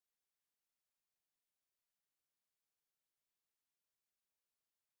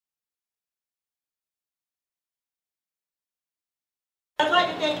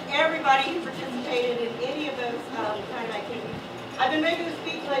thank everybody who participated in any of those kind of activities. I've been making a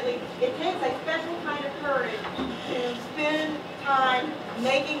speech lately. It takes a special kind of courage to spend time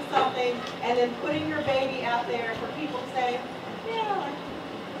making something and then putting your baby out there for people to say, yeah.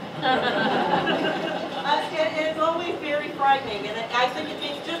 It's always very frightening, and I think it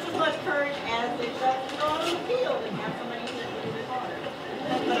takes just as much courage as it does to go out on the field and have somebody who's a little bit harder.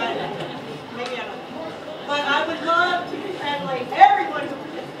 Maybe I don't know. But I would love to congratulate everyone who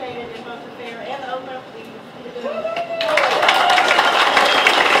participated in both the fair and the open up league.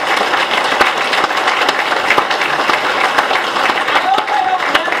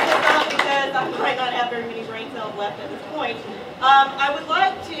 I might not have very many brain cells left at this point. I would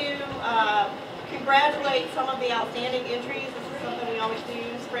like to congratulate some of the outstanding entries. This is something we always do,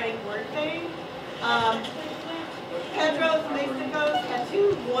 spreading word fame. Pedro's Mexico's had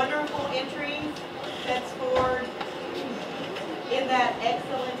 2 wonderful entries that scored in that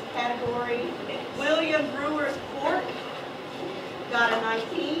excellent category. William Brewer's Court got a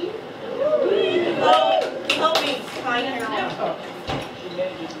 19. Help me, kind Harold.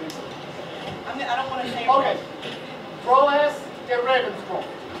 I don't want to say it. Okay. Trolless, get Raven's scroll.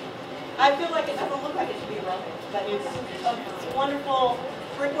 I feel like it doesn't look like it should be a Roman, but it's a wonderful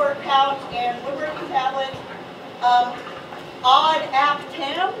brickwork pouch and woodworking tablet. Odd App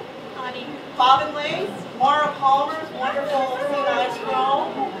Tam, Bobbin Lace, Mara Palmer's wonderful C9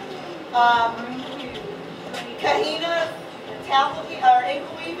 scroll. Kahina's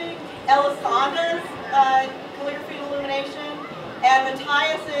ankle weaving, Elisanda's calligraphy and illumination, and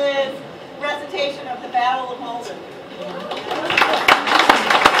Matthias's recitation of the Battle of Malden.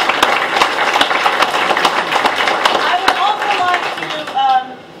 I would also like to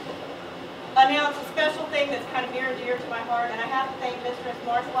announce a special thing that's kind of near and dear to my heart, and I have to thank Mistress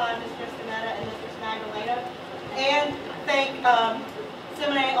Marcella, Mistress Donetta, and Mistress Magdalena, and thank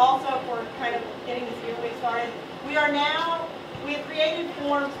Simone also for kind of getting this giveaway started. We have created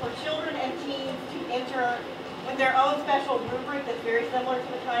forms for children and teens to enter with their own special rubric that's very similar to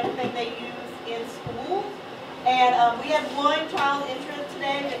the kind of thing they use in schools. And we had one child interest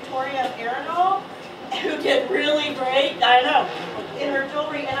today, Victoria of Arundel, who did really great, I know, in her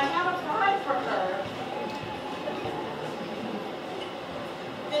jewelry. And I have a prize for her.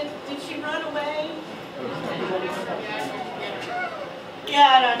 Did she run away?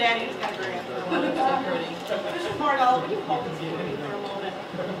 Yeah, I know, Daddy just got a grant. Mrs. Margall, would you hold this for me for a moment?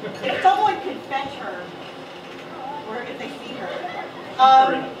 If someone could fetch her, or if they see her.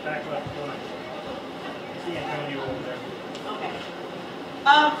 Back left corner. See Antonio over there. Okay.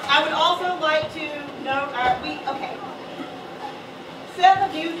 I would also like to note okay. Seth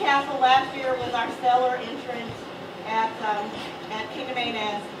of Newcastle last year was our stellar entrant at Kingdom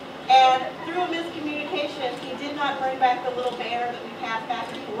A&S. And through a miscommunication, he did not bring back the little banner that we passed back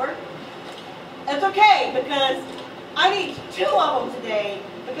and forth. It's okay, because I need 2 of them today,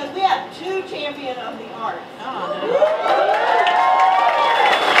 because we have 2 champions of the arts. Oh, no.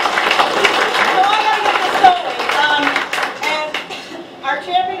 So I gotta get this going. And our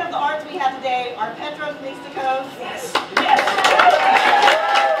champion of the arts we have today are Petros Mystikos. Yes. Yes.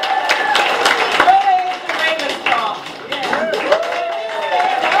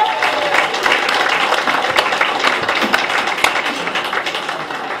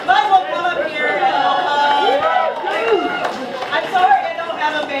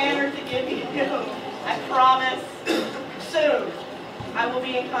 I will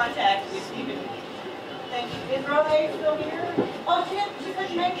be in contact with you. Thank you. Is Rose still here? Oh, she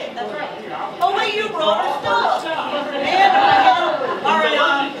couldn't make it. That's right. Oh, wait, you brought her stuff. Man, all right,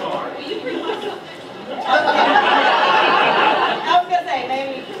 will you bring my stuff? I was going to say,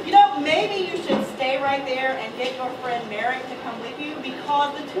 maybe you should stay right there and get your friend Merrick to come with you,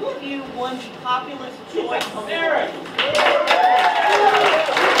 because the 2 of you won the Populous Choice Award.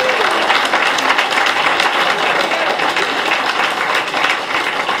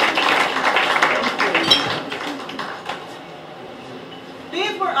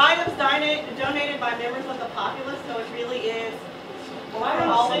 Items donated by members of the populace, so it really is. Well, I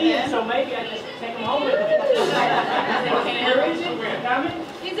don't see him, so maybe I just take him home with me. Where is he? Coming?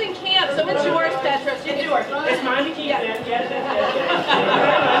 He's in camp, so it's yours, Petros. It's yours. It's mine to keep then. Yes.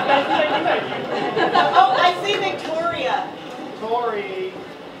 Oh, I see Victoria.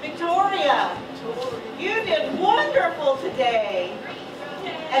 Victoria. You did wonderful today.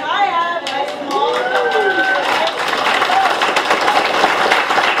 And I have a small...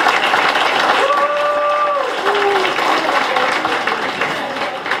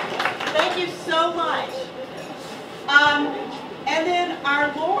 And then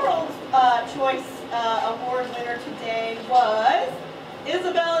our Laurels Choice Award winner today was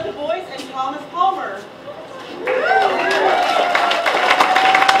Isabella Du Bois and Thomas Palmer.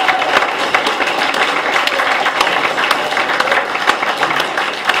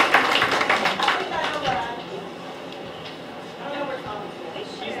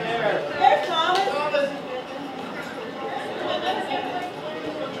 She's there. There's Thomas.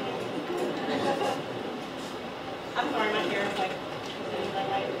 I'm sorry, my hair is like.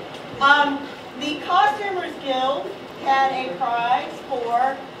 The Costumers Guild had a prize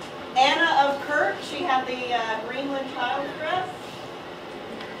for Anna of Kurt. She had the Greenland child dress.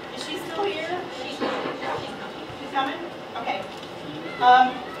 Is she still here? She's coming? Okay.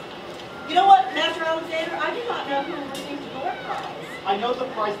 You know what, Master Alexander? I do not know who received your prize. I know the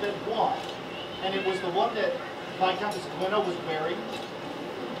prize that won, and it was the one that Viscountess Gwenna was wearing.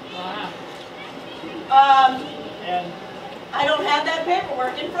 And I don't have that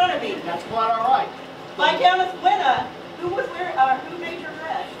paperwork in front of me. that's quite all right. Viscountess Gwenna, who was wearing, who made your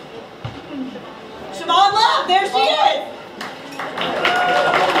dress? Siobhan Love, there she is.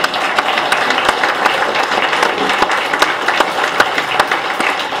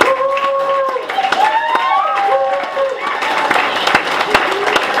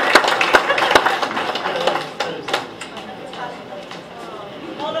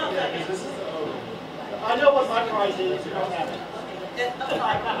 Hold on a second. I know what my prize is. You don't have it.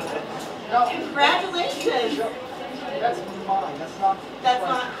 No, Congratulations. that's mine. That's not. That's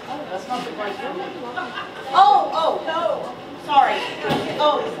not. That's not the prize for me. Oh, no. Sorry.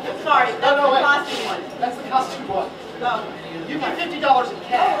 Oh, sorry. That's No, the wait. costume one. That's the costume one. Oh. You get $50 in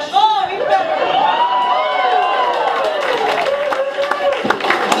cash. Oh, even better.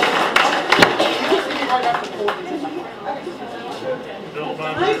 You can see me right after 4 days.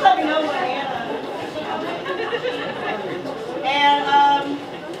 Please let me know when Anna. And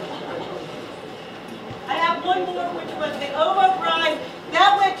I have one more, which was the Ovo Prize.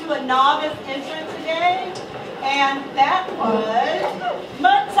 That went to a novice entrant today, and that was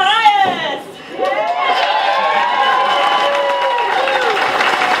Matthias.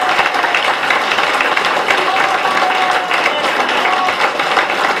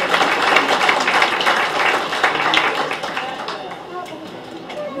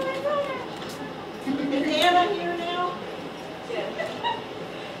 Is Anna here now?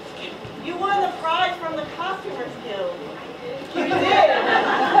 You won the prize from the Costumers Guild. You did.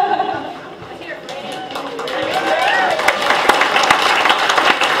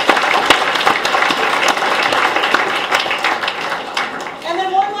 And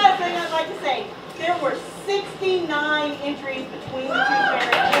then one last thing I'd like to say. There were 69 entries between the two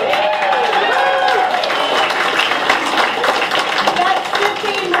charities. That's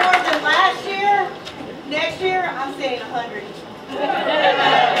 15 more than last year. Next year, I'm saying 100.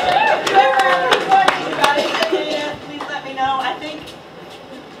 Whoever has any questions about anything, please let me know.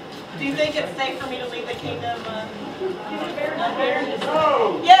 Do you think it's safe for me to leave the kingdom here?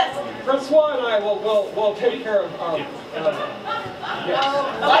 No! Yes. Francois and I will take care of yes.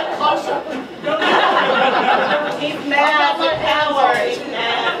 Like closer. He's mad with power. He's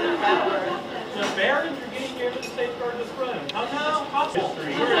mad with power. The Barons are getting here to safeguard this throne. How can this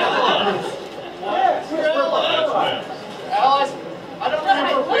possibly? Yes, we're allies. Alice, I don't Hey,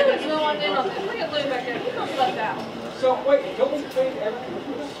 remember Lou is when going in on this. Look at Lou back there. He knows left out. So wait, don't we think everything?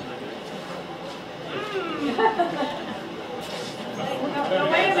 No,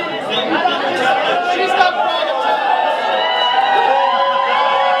 wait a minute. she's not private.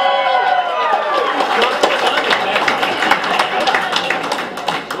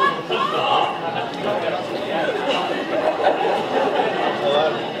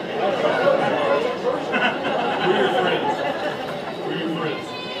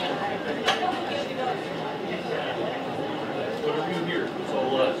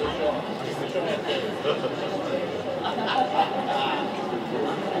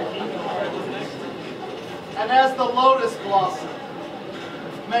 And as the lotus blossom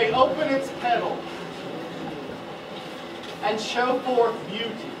may open its petal and show forth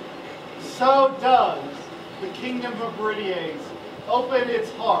beauty, so does the kingdom of Meridies open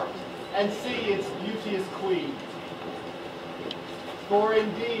its heart and see its beauteous queen. For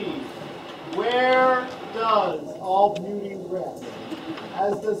indeed, where does all beauty rest,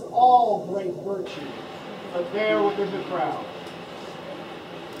 as does all great virtue, but there within the crown.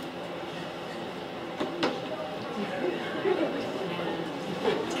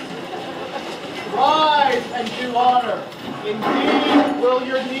 Rise and do honor. Indeed, will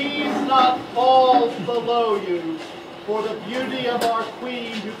your knees not fall below you, for the beauty of our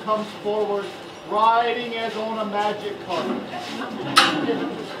queen who comes forward, riding as on a magic carpet.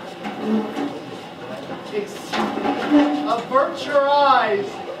 Avert your eyes,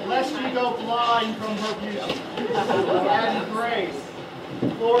 lest you go blind from her beauty and grace.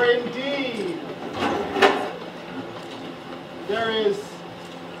 For indeed, there is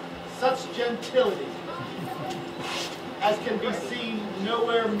such gentility as can be seen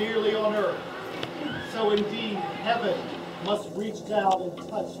nowhere merely on earth. So indeed, heaven must reach down and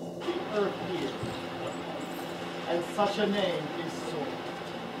touch the earth here. And such a name is Sword.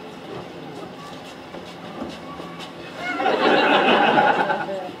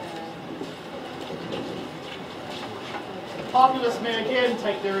 The populace may again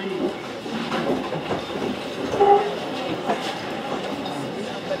take their ease.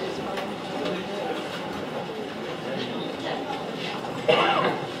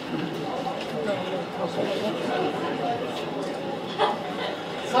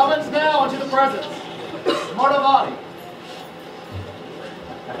 Summons now into the presence, Mordavati.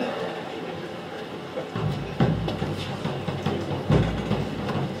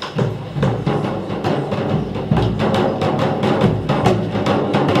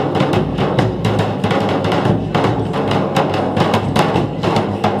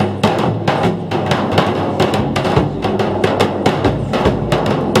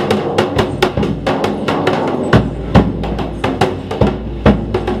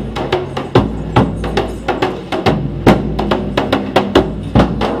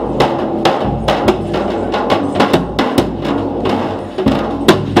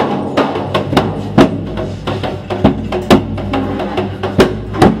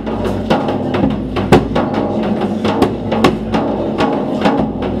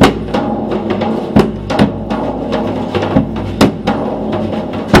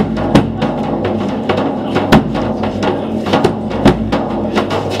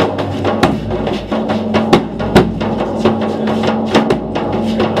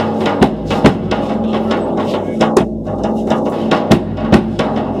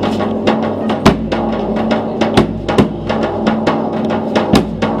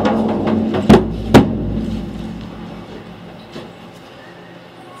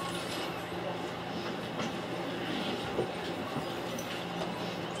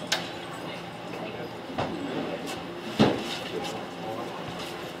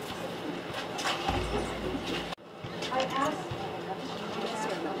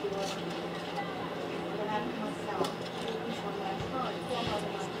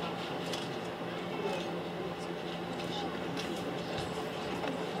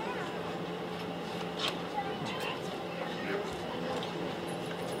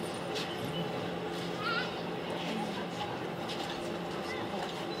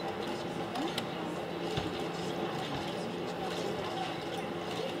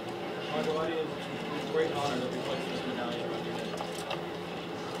 It is a great honor that we place this medallion around your neck.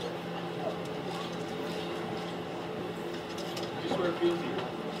 Do you swear fealty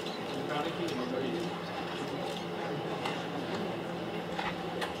to the founding kingdom of Meridies?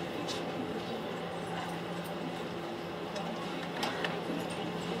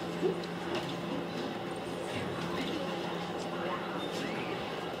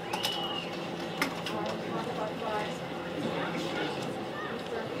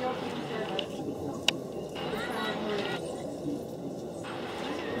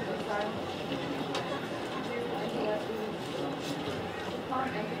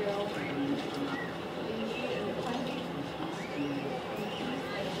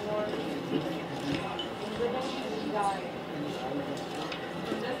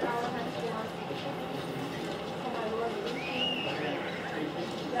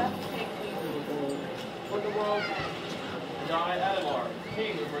 And I, Adamar,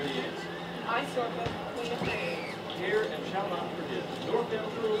 King of Meridies, I, Sorpa, Queen of Meridies, hear and shall not forget, nor fail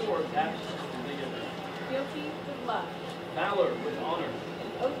to reward acts of the giver. fealty with love, Valor with honor.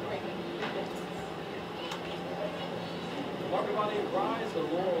 and oath-breaking with vengeance. Markavani, rise the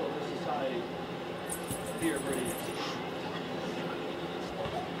laurel of the society. Here, Meridies.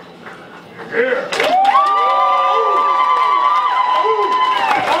 Here!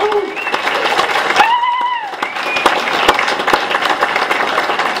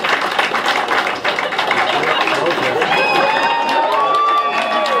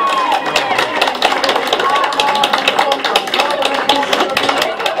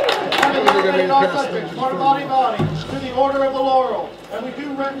 To the Order of the Laurel, and we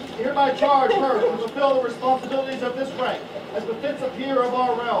do hereby charge her to fulfill the responsibilities of this rank, as befits a peer of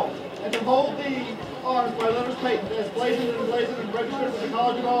our realm, and to hold the arms by letters patent, as blazoned and emblazoned and registered with the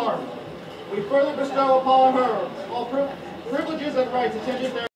College of Arms. We further bestow upon her all privileges and rights attendant there.